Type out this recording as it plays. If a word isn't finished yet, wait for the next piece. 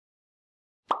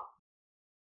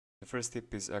first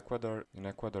tip is Ecuador. In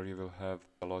Ecuador you will have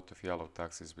a lot of yellow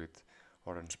taxis with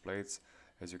orange plates.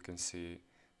 As you can see,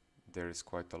 there is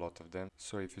quite a lot of them.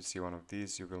 So if you see one of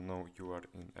these, you will know you are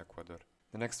in Ecuador.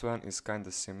 The next one is kind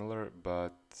of similar,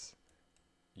 but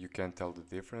you can't tell the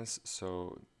difference.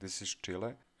 So this is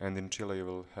Chile, and in Chile you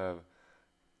will have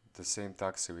the same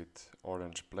taxi with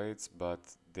orange plates, but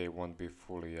they won't be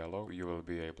fully yellow. You will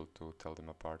be able to tell them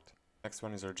apart. Next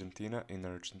one is Argentina. In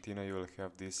Argentina you will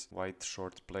have this white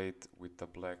short plate with a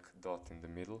black dot in the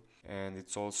middle, and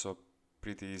it's also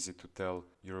pretty easy to tell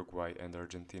Uruguay and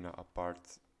Argentina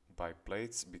apart by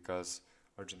plates, because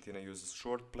Argentina uses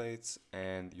short plates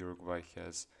and Uruguay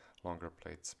has longer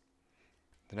plates.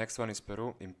 The next one is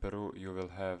Peru. In Peru you will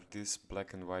have this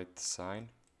black and white sign.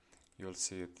 You'll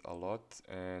see it a lot,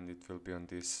 and it will be on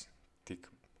this thick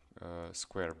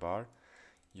square bar.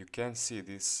 You can see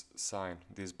this sign,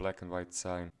 this black and white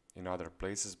sign, in other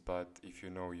places, but if you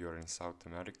know you're in South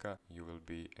America, you will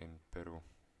be in Peru.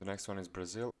 The next one is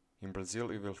Brazil. In Brazil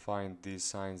you will find these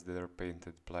signs that are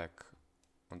painted black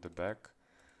on the back.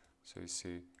 So you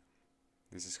see,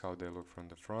 this is how they look from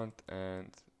the front, and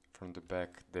from the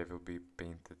back they will be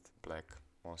painted black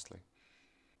mostly.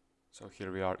 So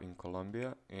here we are in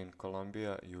Colombia. In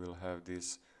Colombia you will have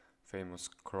this famous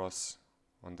cross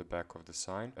on the back of the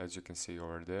sign, as you can see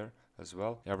over there as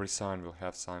well. Every sign will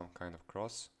have some kind of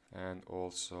cross, and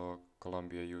also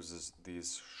Colombia uses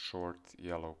this short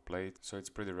yellow plate, so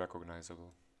it's pretty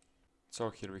recognizable.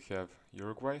 So here we have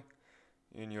Uruguay.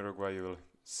 In Uruguay you will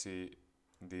see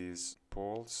these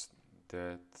poles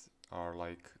that are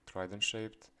like trident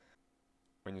shaped.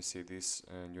 When you see this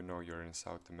and you know you're in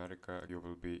South America, you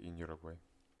will be in Uruguay.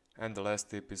 And the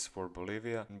last tip is for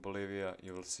Bolivia. In Bolivia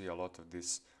you will see a lot of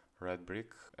this red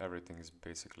brick. Everything is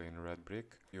basically in red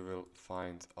brick. You will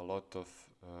find a lot of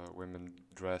women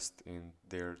dressed in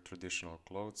their traditional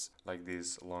clothes, like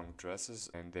these long dresses,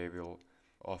 and they will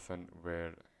often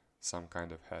wear some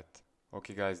kind of hat.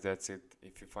 Okay guys, that's it.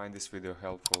 If you find this video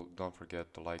helpful, don't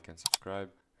forget to like and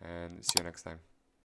subscribe, and see you next time.